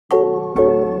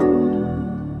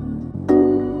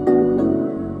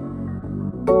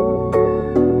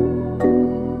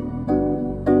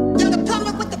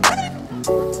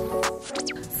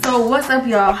What's up,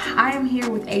 y'all? I am here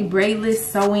with a braidless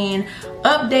sew-in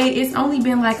update. It's only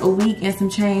been like a week and some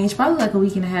change, probably like a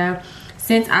week and a half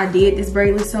since I did this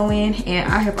braidless sew-in,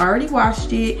 and I have already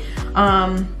washed it.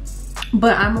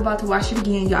 But I'm about to wash it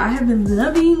again, y'all. I have been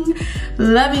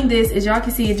loving this. As y'all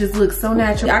can see, it just looks so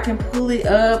natural. I can pull it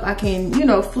up, I can, you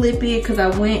know, flip it, because I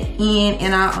went in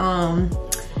and I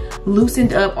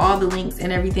loosened up all the links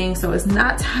and everything, so it's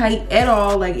not tight at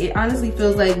all. Like, it honestly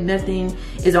feels like nothing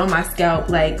is on my scalp,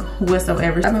 like,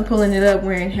 whatsoever. I've been pulling it up,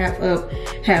 wearing half up,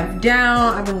 half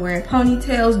down. I've been wearing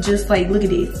ponytails, just like, look at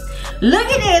this. Look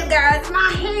at this, guys, my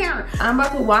hair. I'm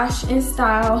about to wash and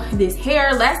style this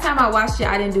hair. Last time I washed it,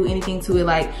 I didn't do anything to it.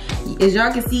 Like, as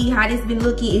y'all can see how this been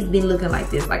looking, it's been looking like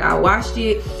this. Like, I washed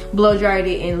it, blow dried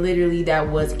it, and literally that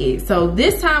was it. So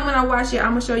this time when I wash it,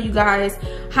 I'm gonna show you guys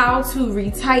how to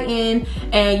retighten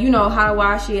and, you know, how to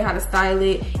wash it, how to style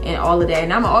it, and all of that.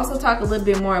 And I'm gonna also talk a little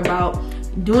bit more about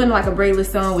doing like a braidless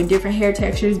sew with different hair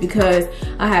textures, because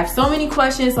I have so many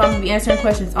questions. So I'm gonna be answering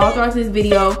questions all throughout this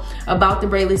video about the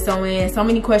braidless sew-in. So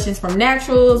many questions from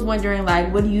naturals wondering,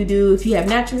 like, what do you do if you have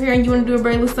natural hair and you want to do a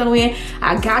braidless sew-in?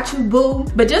 I got you, boo.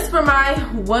 But just for my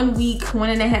 1 week,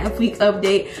 1.5 week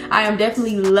update, I am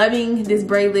definitely loving this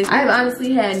braidless. I've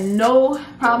honestly had no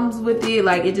problems with it.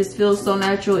 Like, it just feels so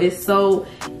natural. It's so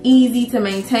easy to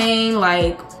maintain.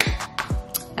 Like,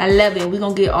 I love it. We're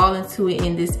gonna get all into it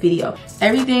in this video.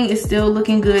 Everything is still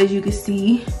looking good, as you can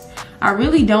see. I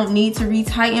really don't need to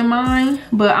retighten mine,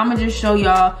 but I'm gonna just show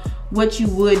y'all what you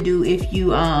would do if you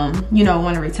you know,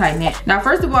 want to retighten it. Now,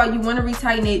 first of all, you want to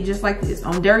retighten it just like this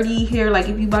on dirty hair. Like,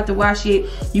 if you about to wash it,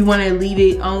 you want to leave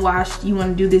it unwashed. You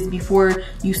want to do this before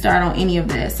you start on any of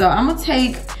that. So I'm gonna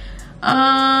take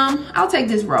I'll take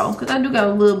this row, because I do got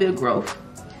a little bit of growth,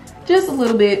 just a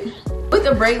little bit. With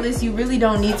the braidless, you really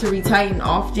don't need to retighten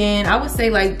often. I would say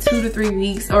like 2 to 3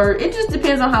 weeks, or it just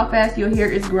depends on how fast your hair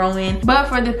is growing. But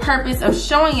for the purpose of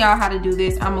showing y'all how to do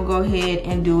this, I'm gonna go ahead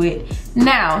and do it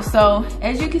now. So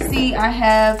as you can see, I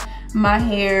have my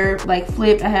hair like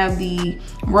flipped. I have the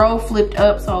row flipped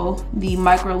up, so the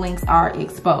micro links are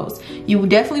exposed. You would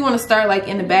definitely want to start like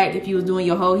in the back. If you was doing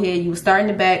your whole head, you would start in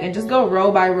the back and just go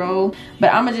row by row.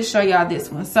 But I'm gonna just show y'all this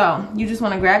one. So you just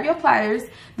want to grab your pliers.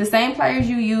 The same pliers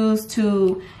you use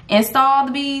to install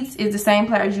the beads is the same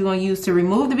pliers you're gonna use to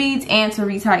remove the beads and to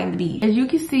retighten the bead. As you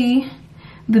can see,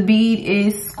 the bead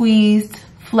is squeezed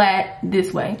flat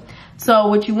this way. So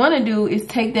what you want to do is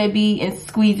take that bead and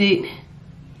squeeze it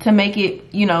to make it,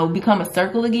 you know, become a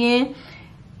circle again.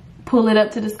 Pull it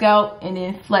up to the scalp and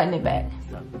then flatten it back.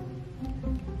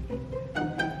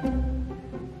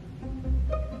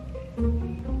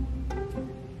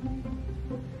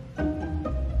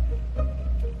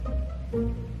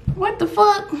 What the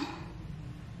fuck?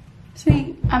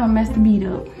 See, I done messed the bead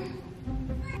up.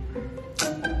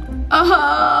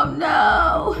 Oh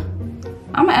no.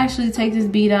 I'm gonna actually take this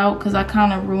bead out because I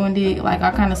kind of ruined it. Like,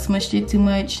 I kind of smushed it too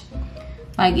much.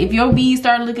 Like, if your bead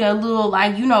started looking a little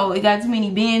like, you know, it got too many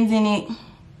bends in it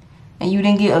and you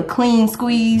didn't get a clean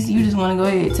squeeze, you just want to go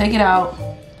ahead, take it out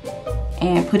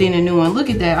and put in a new one.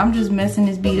 Look at that. I'm just messing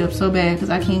this bead up so bad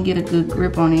because I can't get a good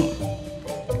grip on it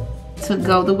to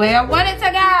go the way I want it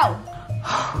to go.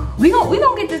 We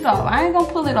gonna get this off. I ain't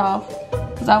gonna pull it off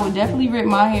because I would definitely rip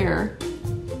my hair.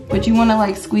 But you want to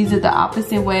like squeeze it the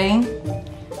opposite way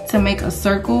to make a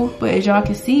circle. But as y'all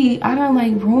can see, I done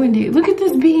like ruined it. Look at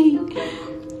this bead.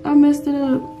 I messed it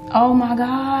up. Oh my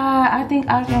God. I think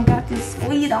I done got this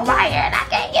squeeze on my hair and I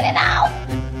can't get it out.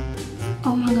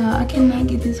 Oh my God, I cannot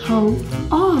get this hoe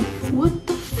off. What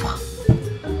the fuck?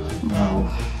 Bro.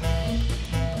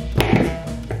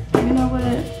 You know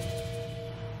what?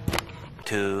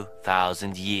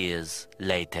 2,000 years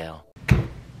later.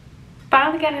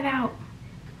 Finally got it out.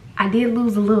 I did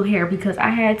lose a little hair because I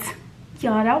had to,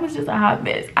 y'all, that was just a hot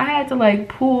mess. I had to like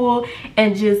pull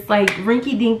and just like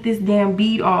rinky dink this damn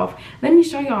bead off. Let me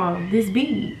show y'all this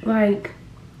bead. Like,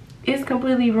 it's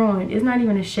completely ruined. It's not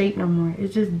even a shape no more.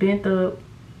 It's just bent up.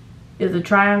 It's a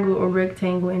triangle, a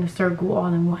rectangle, and a circle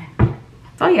all in one.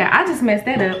 So yeah, I just messed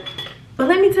that up. But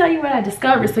let me tell you what I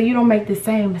discovered so you don't make the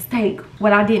same mistake.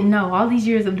 What I didn't know all these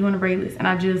years of doing the braidless, and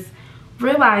I just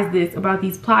realized this about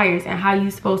these pliers and how you're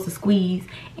supposed to squeeze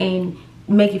and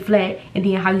make it flat, and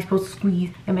then how you're supposed to squeeze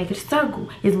and make it a circle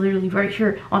is literally right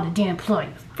here on the damn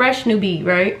pliers. Fresh new bead,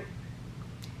 right?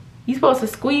 You're supposed to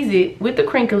squeeze it with the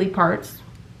crinkly parts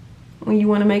when you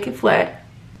want to make it flat.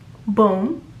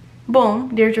 Boom, boom,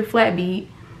 there's your flat bead.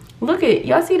 Look at,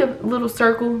 y'all see the little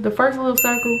circle, the first little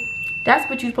circle? That's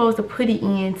what you're supposed to put it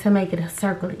in to make it a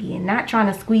circle again, not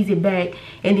trying to squeeze it back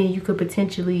and then you could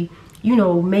potentially, you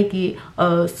know, make it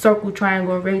a circle,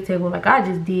 triangle, and rectangle like I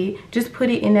just did. Just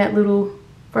put it in that little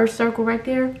first circle right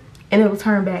there, and it'll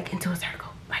turn back into a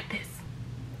circle like this.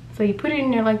 So you put it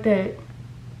in there like that,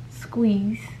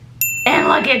 squeeze, and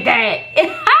look at that.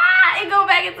 It go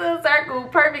back into a circle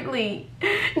perfectly.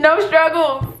 No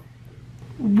struggles.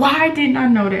 Why didn't I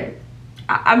know that?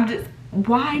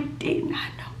 Why didn't I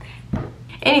know that?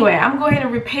 Anyway, I'm going to go ahead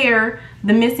and repair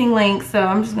the missing link. So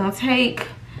I'm just gonna take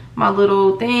my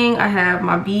little thing. I have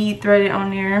my bead threaded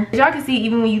on there. As y'all can see,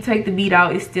 even when you take the bead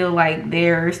out, it's still like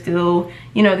there. Still,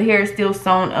 you know, the hair is still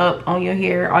sewn up on your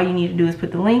hair. All you need to do is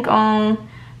put the link on.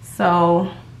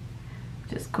 So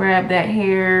just grab that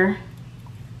hair.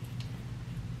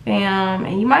 Bam.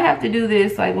 And you might have to do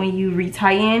this like when you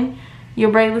retighten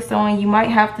your braidless sewing. You might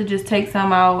have to just take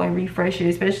some out and refresh it,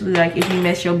 especially like if you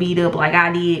mess your bead up like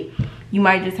I did. You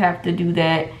might just have to do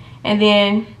that. And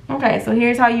then, okay, so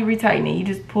here's how you retighten it. You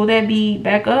just pull that bead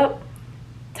back up,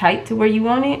 tight to where you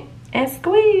want it, and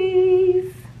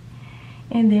squeeze.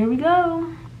 And there we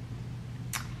go.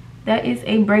 That is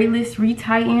a braidless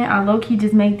retighten. I low-key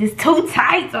just made this too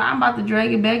tight, so I'm about to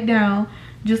drag it back down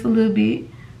just a little bit.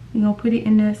 We're gonna put it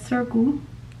in that circle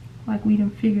like we done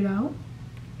figured out.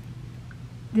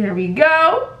 There we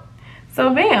go.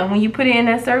 So bam, when you put it in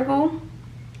that circle,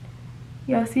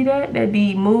 y'all see that? That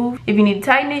bead move. If you need to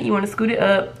tighten it, you want to scoot it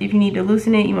up. If you need to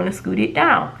loosen it, you want to scoot it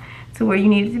down to where you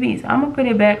need it to be. So I'm gonna put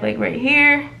it back like right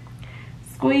here.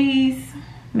 Squeeze,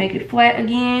 make it flat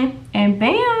again, and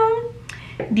bam,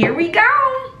 there we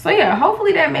go. So yeah,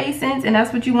 hopefully that made sense, and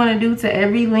that's what you want to do to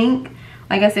every link.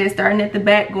 Like I said, starting at the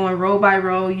back, going row by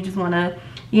row, you just want to,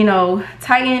 you know,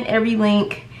 tighten every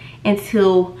link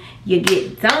until you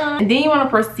get done. And then you want to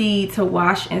proceed to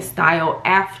wash and style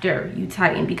after you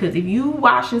tighten, because if you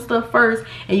wash and stuff first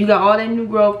and you got all that new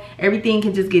growth, everything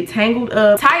can just get tangled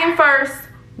up. Tighten first,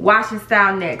 wash and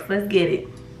style next. Let's get it.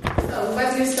 So we're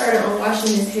about to get started on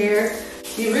washing this hair.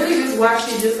 You really just wash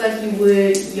it just like you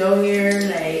would your hair,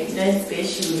 like nothing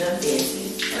special, nothing fancy.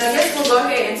 And I guess we'll go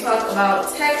ahead and talk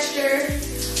about texture.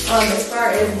 As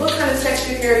far as what kind of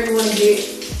texture hair you want to get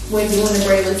when doing the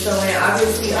braidless sewing.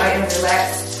 Obviously I am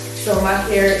relaxed, so my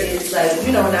hair is like,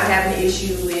 you know, not having an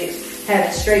issue with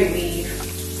having straight weave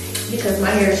because my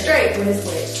hair is straight when it's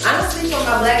wet. Honestly, for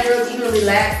my black girls, even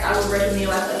relaxed, I would recommend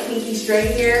like a pinky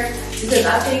straight hair, because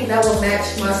I think that will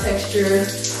match my texture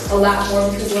a lot more,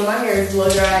 because when my hair is blow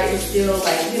dry, it's still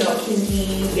like, you know,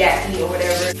 kinky, yappy, or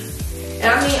whatever.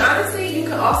 And I mean, honestly, you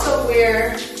can also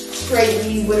wear straight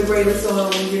weave with a braidless on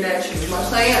when you're natural. My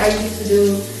client, I used to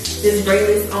do this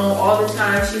braidless on all the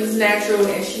time. She was natural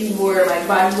and she wore like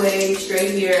body wave,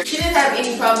 straight hair. She didn't have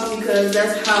any problems because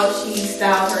that's how she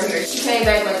styled her hair. She came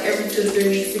back like every 2 to 3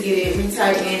 weeks to get it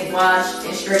retightened, washed,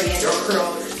 and straightened or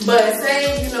curled. But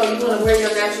say, you know, you want to wear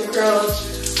your natural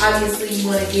curls, obviously you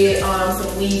want to get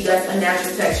some weave that's a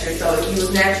natural texture. So if you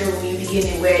was natural when you be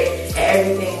getting it wet, and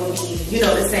everything will be, you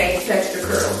know, the same texture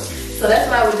curl. So that's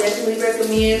what I would definitely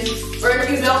recommend. Or if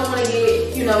you don't want to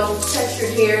get, you know,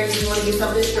 textured hair and you want to get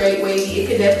something straight, wavy, it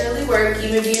could definitely work,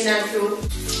 even being natural.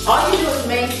 All you do is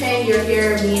maintain your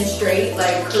hair being straight,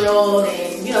 like curled,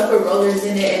 and, you know, put rollers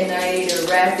in it at night or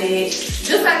wrap it.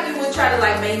 Just like you would try to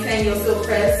like maintain your silk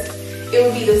press. It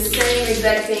would be the same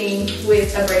exact thing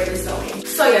with a braidless sewing.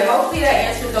 So yeah, hopefully that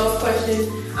answers those questions.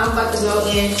 I'm about to go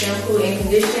in, shampoo and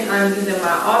condition. I'm using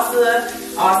my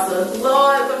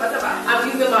I'm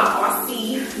using my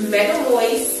Aussie Mega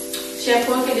Moist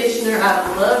shampoo and conditioner.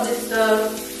 I love this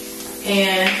stuff.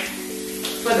 And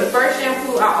for the first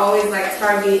shampoo, I always like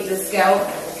target the scalp.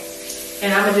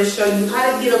 And I'm gonna just show you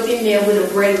how to get up in there with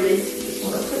a braidless. Just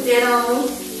wanna put that on.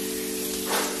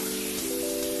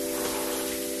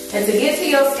 And to get to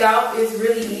your scalp, it's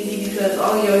really easy because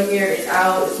all your hair is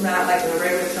out. It's not like a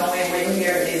regular sewing where your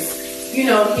hair is, you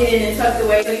know, hidden and tucked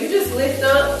away. So you just lift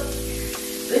up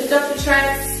the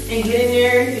tracks and get in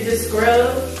there. You just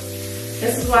scrub.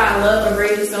 This is why I love a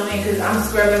braidless sewing, because I'm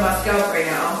scrubbing my scalp right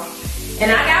now.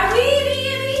 And I got weave in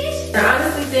it. I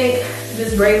honestly think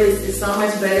this braidless is so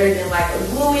much better than like a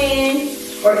glue-in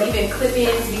or even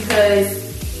clip-ins,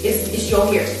 because it's your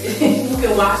hair. You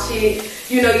can wash it.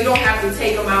 You know, you don't have to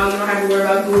take them out. You don't have to worry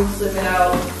about glue slipping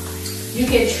out. You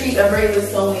can treat a braidless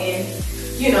sew-in,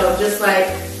 you know, just like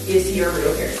it's your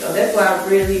real hair. So that's why I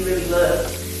really, really love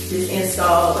this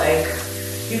install. Like,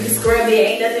 you can scrub it.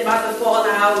 Ain't nothing about to fall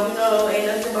out, you know. Ain't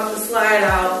nothing about to slide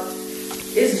out.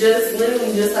 It's just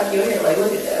literally just like your hair. Like,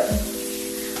 look at that.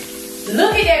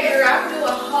 Look at that, girl. I could do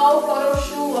a whole photo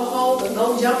shoot,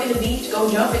 go jump in the beach, go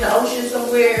jump in the ocean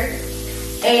somewhere,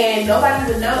 and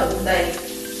nobody would know. Like,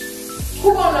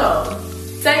 who gonna know?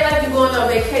 Say like you're going on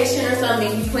vacation or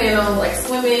something, you plan on like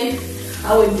swimming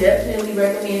I would definitely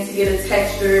recommend to get a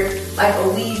texture, like a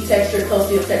weave texture, close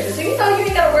to your texture. So you know you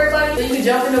ain't gotta worry about it. So you can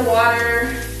jump in the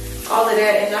water, all of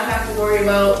that, and not have to worry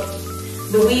about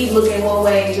the weave looking one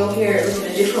way and your hair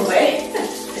looking a different way.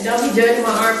 And don't be judging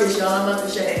my armpits, y'all. I'm about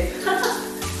to shave.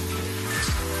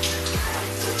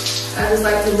 I just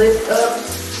like to lift up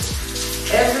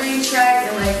every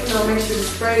track and, like, you know, make sure to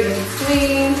spray in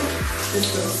between. This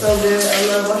feels so good. I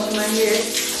love washing my hair.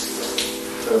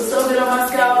 Feels so good on my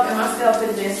scalp, and my scalp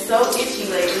has been so itchy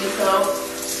lately, so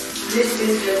this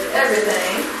is just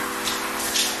everything.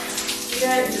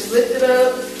 Okay, just lift it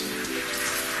up,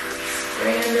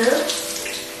 straighten it up,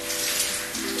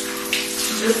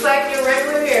 just like your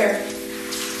regular hair.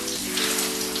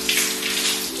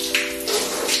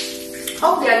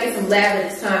 Hopefully I get some lather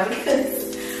this time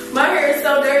because my hair is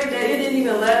so dirty that it didn't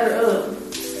even lather up.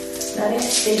 Now that's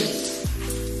sticky.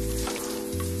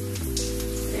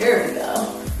 There we go.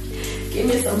 Give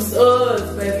me some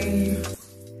suds, baby.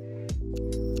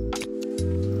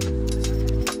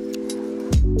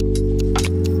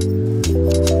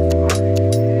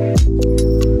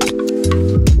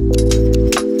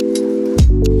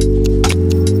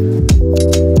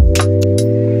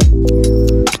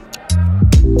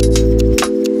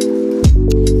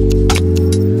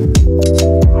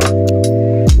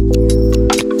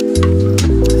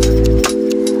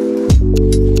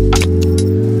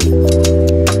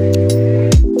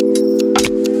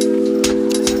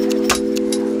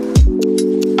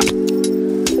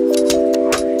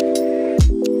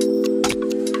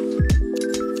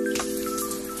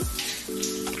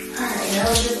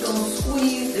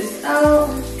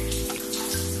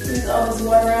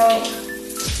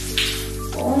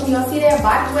 Y'all see that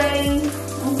body wave?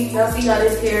 Y'all see how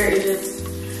this hair, it just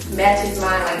matches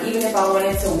mine. Like, even if I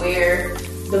wanted to wear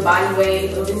the body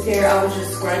wave of this hair, I would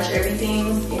just scrunch everything,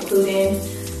 including,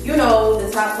 you know,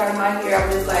 the top part of my hair. I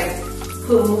would just like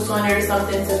put mousse on there or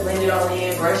something to blend it all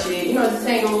in, brush it, you know,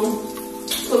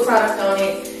 detangle, put product on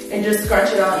it, and just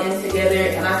scrunch it all in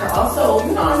together. And I can also,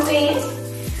 you know what I'm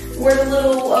saying, wear the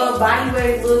little body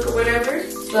wave look or whatever.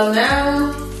 So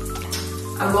now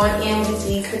I'm going in with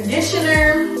the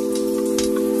conditioner.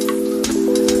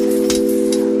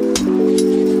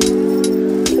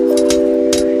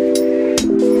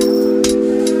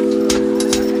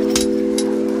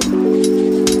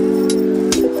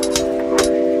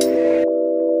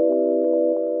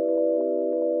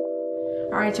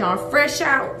 Alright, y'all, fresh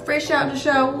out the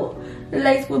shower,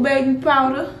 laced with baby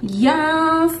powder.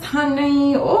 Yes,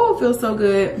 honey. Oh, it feels so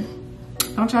good.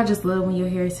 Don't y'all just love when your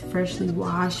hair is freshly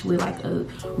washed with like a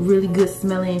really good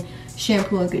smelling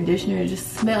shampoo and conditioner? It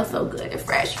just smells so good and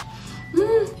fresh.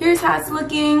 Here's how it's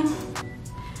looking.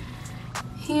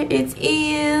 Here it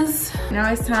is.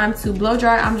 Now it's time to blow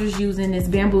dry. I'm just using this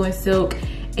Bamboo and Silk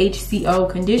HCO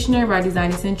conditioner by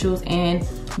Design Essentials and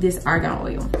this argan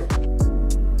oil.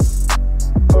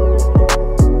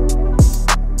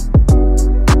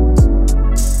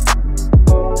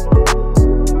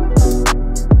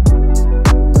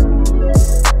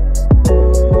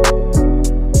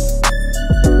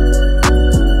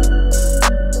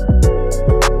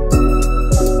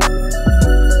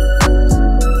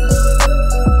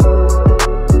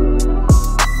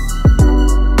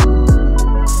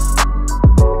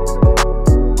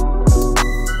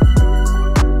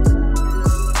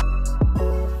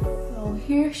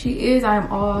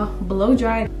 I'm all blow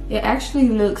dried. It actually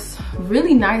looks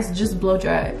really nice just blow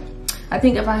dried. I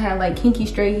think if I had like kinky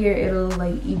straight hair, it'll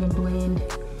like even blend.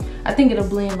 I think it'll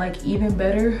blend like even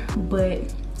better,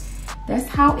 but that's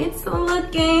how it's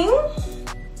looking.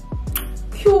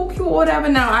 Cute, whatever.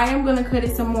 Now I am gonna cut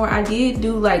it some more. I did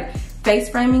do like face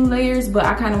framing layers, but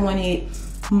I kind of wanted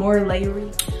more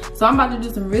layery. So I'm about to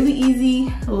do some really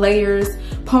easy layers,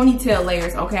 ponytail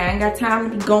layers, okay? I ain't got time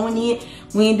to be going in.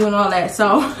 We ain't doing all that.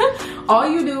 So all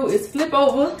you do is flip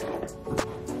over.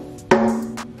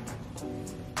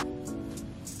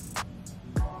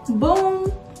 Boom.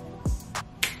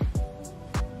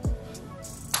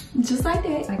 Just like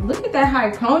that. Like, look at that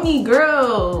high pony,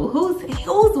 girl.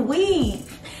 Who's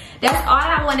weave? That's all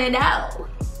I want to know.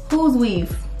 Who's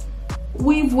weave?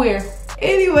 Weave where?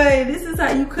 Anyway, this is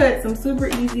how you cut some super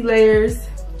easy layers.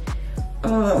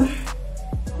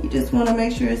 You just want to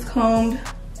make sure it's combed,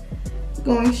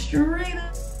 going straight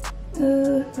up.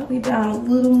 Probably down a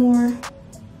little more.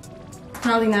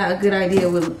 Probably not a good idea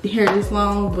with hair this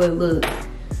long, but look,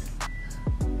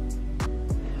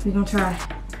 we're gonna try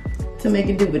to make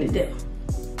it do what it do.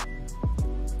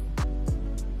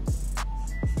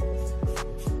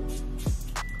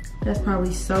 That's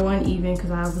probably so uneven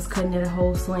because I was cutting it a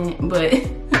whole slant, but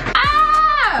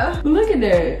ah! Look at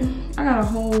that. I got a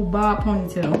whole bob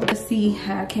ponytail. Let's see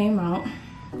how it came out.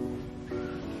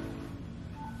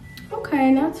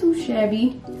 Okay, not too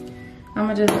shabby. I'm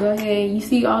gonna just go ahead. You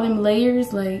see all them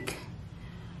layers? Like,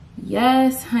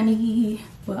 yes, honey.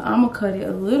 But I'm gonna cut it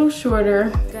a little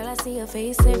shorter. Girl, I see your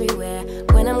face everywhere.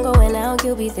 When I'm going out,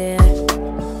 you'll be there.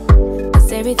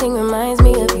 'Cause everything reminds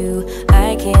me of you.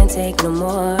 I can't take no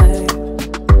more.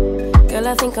 Girl,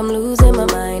 I think I'm losing my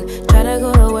mind. Try to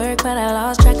go to work, but I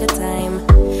lost track of time.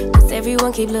 'Cause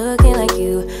everyone keep looking like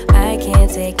you. I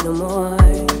can't take no more.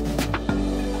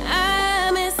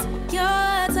 I miss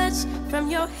your touch from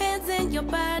your hands and your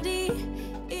body.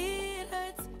 It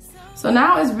hurts so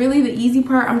now it's really the easy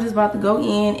part. I'm just about to go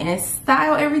in and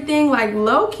style everything. Like,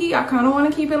 low-key, I kind of want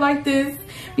to keep it like this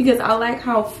because I like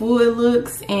how full it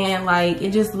looks, and like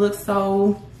it just looks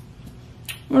so,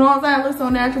 you know what I'm saying, it looks so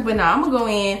natural. But now I'm gonna go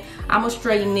in, I'm gonna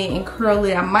straighten it and curl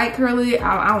it. I might curl it,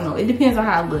 I don't know, it depends on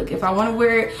how I look. If I want to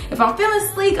wear it, if I'm feeling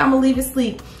sleek, I'm gonna leave it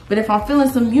sleek. But if I'm feeling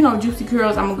some, you know, juicy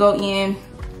curls, I'm gonna go in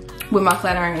with my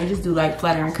flat iron and just do like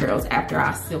flat iron curls after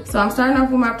I silk. So I'm starting off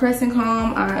with my pressing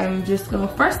comb. I'm just gonna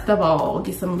first of all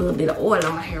get some little bit of oil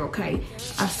on my hair, okay?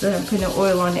 I still have putting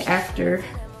oil on it after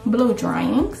blow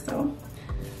drying, so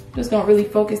just gonna really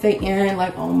focus that in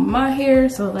like on my hair.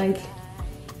 So like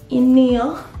in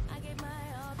there,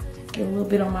 get a little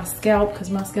bit on my scalp because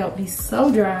my scalp be so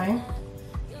dry.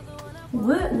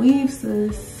 What weave,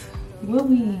 sis? What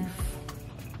weave?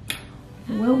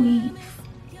 What weave?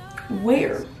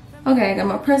 Where? Okay, I got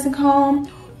my pressing comb.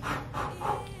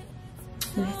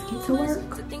 Let's get to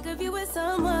work. to think of you as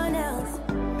someone else.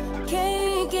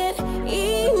 Can't get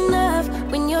enough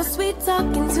when you're sweet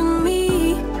talking to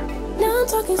me. Now I'm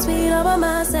talking sweet all by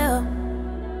myself.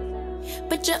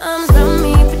 Put your arms around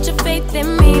me, put your faith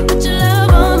in me, put your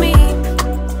love on me.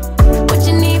 What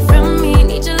you need from me,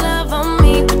 need your love on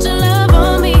me, put your love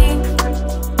on me.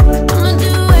 I'ma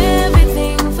do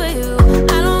everything for you.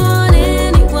 I don't want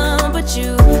anyone but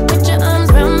you. Put your arms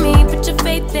around me, put your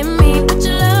faith in me, put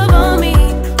your love on me.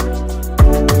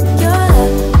 Your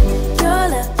love, your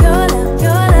love, your love,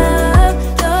 your love,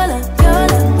 your love, your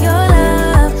love,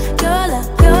 your love, your love,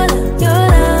 your love, your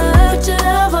love. Put your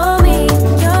love on me.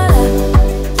 Your love,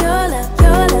 your love,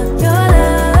 your love, your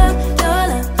love, your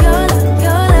love, your love,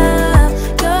 your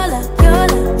love, your love, your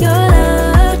love, your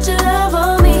love. Put your love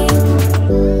on me.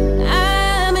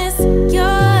 I miss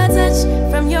your touch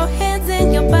from your hands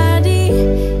and your body.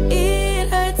 It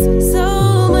hurts so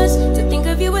much to think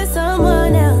of you as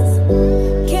someone else.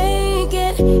 Can't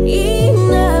get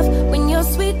enough when you're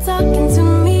sweet talking to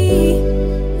me.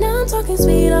 Now I'm talking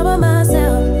sweet all by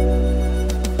myself.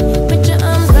 Put your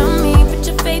arms around me, put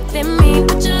your faith in me,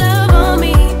 put your love on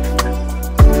me.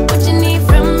 What you need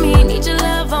from me, need your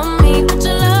love on me, put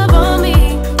your love on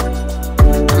me.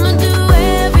 I'ma do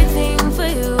everything for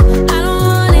you. I don't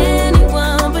want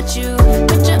anyone but you.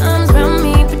 Put your arms around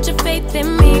me, put your faith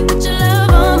in me, put your love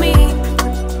on me.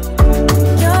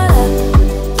 Your love,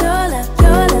 your love,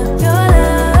 your love, your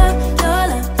love, your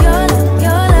love, your love,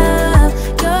 your love,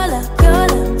 your love, your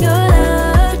love, your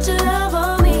love. Put your love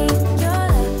on me. Your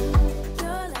love,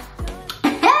 your love,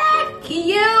 your love.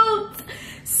 Cute!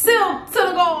 Silk to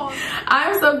the goal.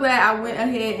 I'm so glad I went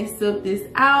ahead and silked this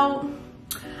out.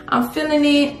 I'm feeling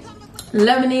it,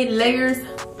 loving it, layers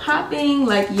popping.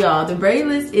 Like, y'all, the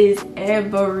braidless is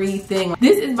everything.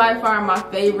 This is by far my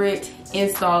favorite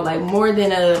install, like more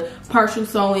than a partial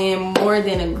sew-in, more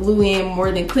than a glue-in, more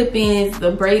than clip-ins.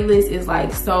 The braidless is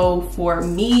like so for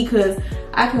me because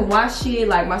I can wash it,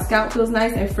 like my scalp feels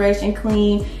nice and fresh and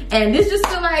clean. And this just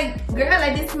feel like, girl,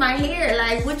 like this is my hair.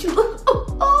 Like, what you,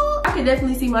 I could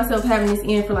definitely see myself having this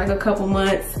in for like a couple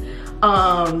months.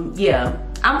 Yeah,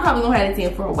 I'm probably gonna have this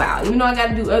in for a while. Even though I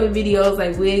gotta do other videos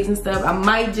like wigs and stuff, I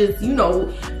might just, you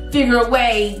know, figure a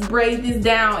way, braid this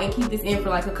down and keep this in for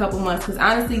like a couple months. Cause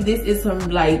honestly, this is some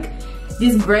like,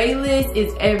 this braidless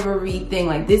is everything.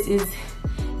 Like, this is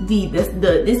this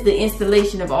is the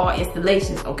installation of all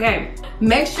installations, okay?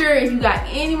 Make sure if you got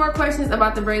any more questions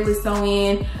about the braidless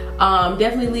sew-in,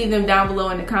 definitely leave them down below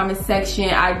in the comment section.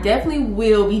 I definitely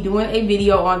will be doing a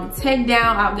video on the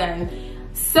takedown. I've gotten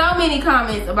so many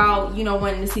comments about, you know,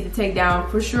 wanting to see the takedown.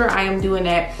 For sure, I am doing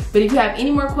that. But if you have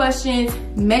any more questions,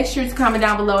 make sure to comment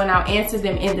down below and I'll answer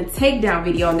them in the takedown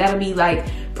video. And that'll be like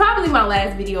probably my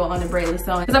last video on the braidless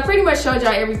sewing. Because I pretty much showed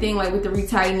y'all everything, like with the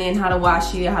retightening, how to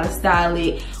wash it, how to style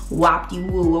it,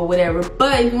 wop-de-woo or whatever.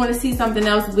 But if you want to see something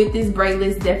else with this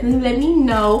braidless, definitely let me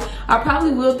know. I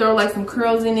probably will throw like some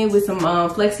curls in it with some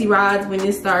flexi rods when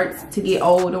this starts to get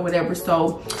old or whatever.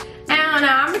 So I don't know,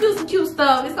 I'm gonna do some cute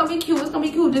stuff. It's gonna be cute, it's gonna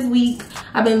be cute this week.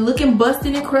 I've been looking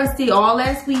busted and crusty all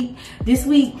last week. This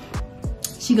week,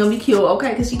 She gonna be cute,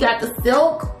 okay? Cause she got the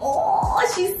silk.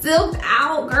 Oh, she's silked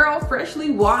out, girl, freshly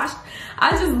washed.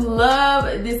 I just love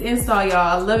this install, y'all.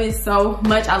 I love it so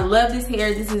much. I love this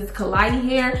hair. This is Kaleido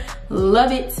hair.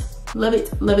 Love it, love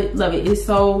it, love it, love it. It's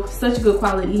such good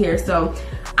quality hair. So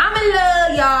I'm in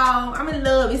love, y'all. I'm in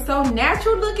love. It's so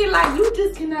natural looking. Like, you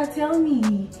just cannot tell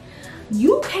me.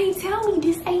 You can't tell me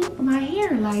this ain't my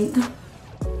hair. Like,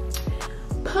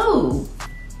 poo.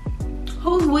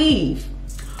 Who's weave?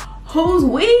 Who's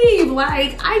weave?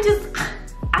 Like, I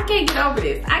can't get over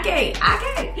this. I can't.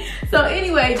 So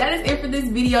anyway, that is it for this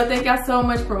video. Thank y'all so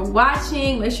much for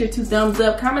watching. Make sure to thumbs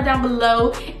up, comment down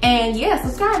below, and yeah,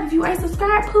 subscribe if you ain't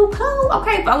subscribed. Poo.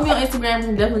 Okay, follow me on Instagram.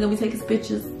 I'm definitely gonna be taking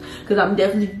pictures because I'm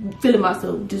definitely feeling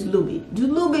myself just a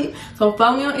little bit. So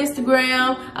follow me on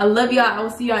Instagram. I love y'all. I will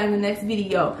see y'all in the next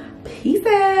video. Peace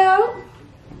out.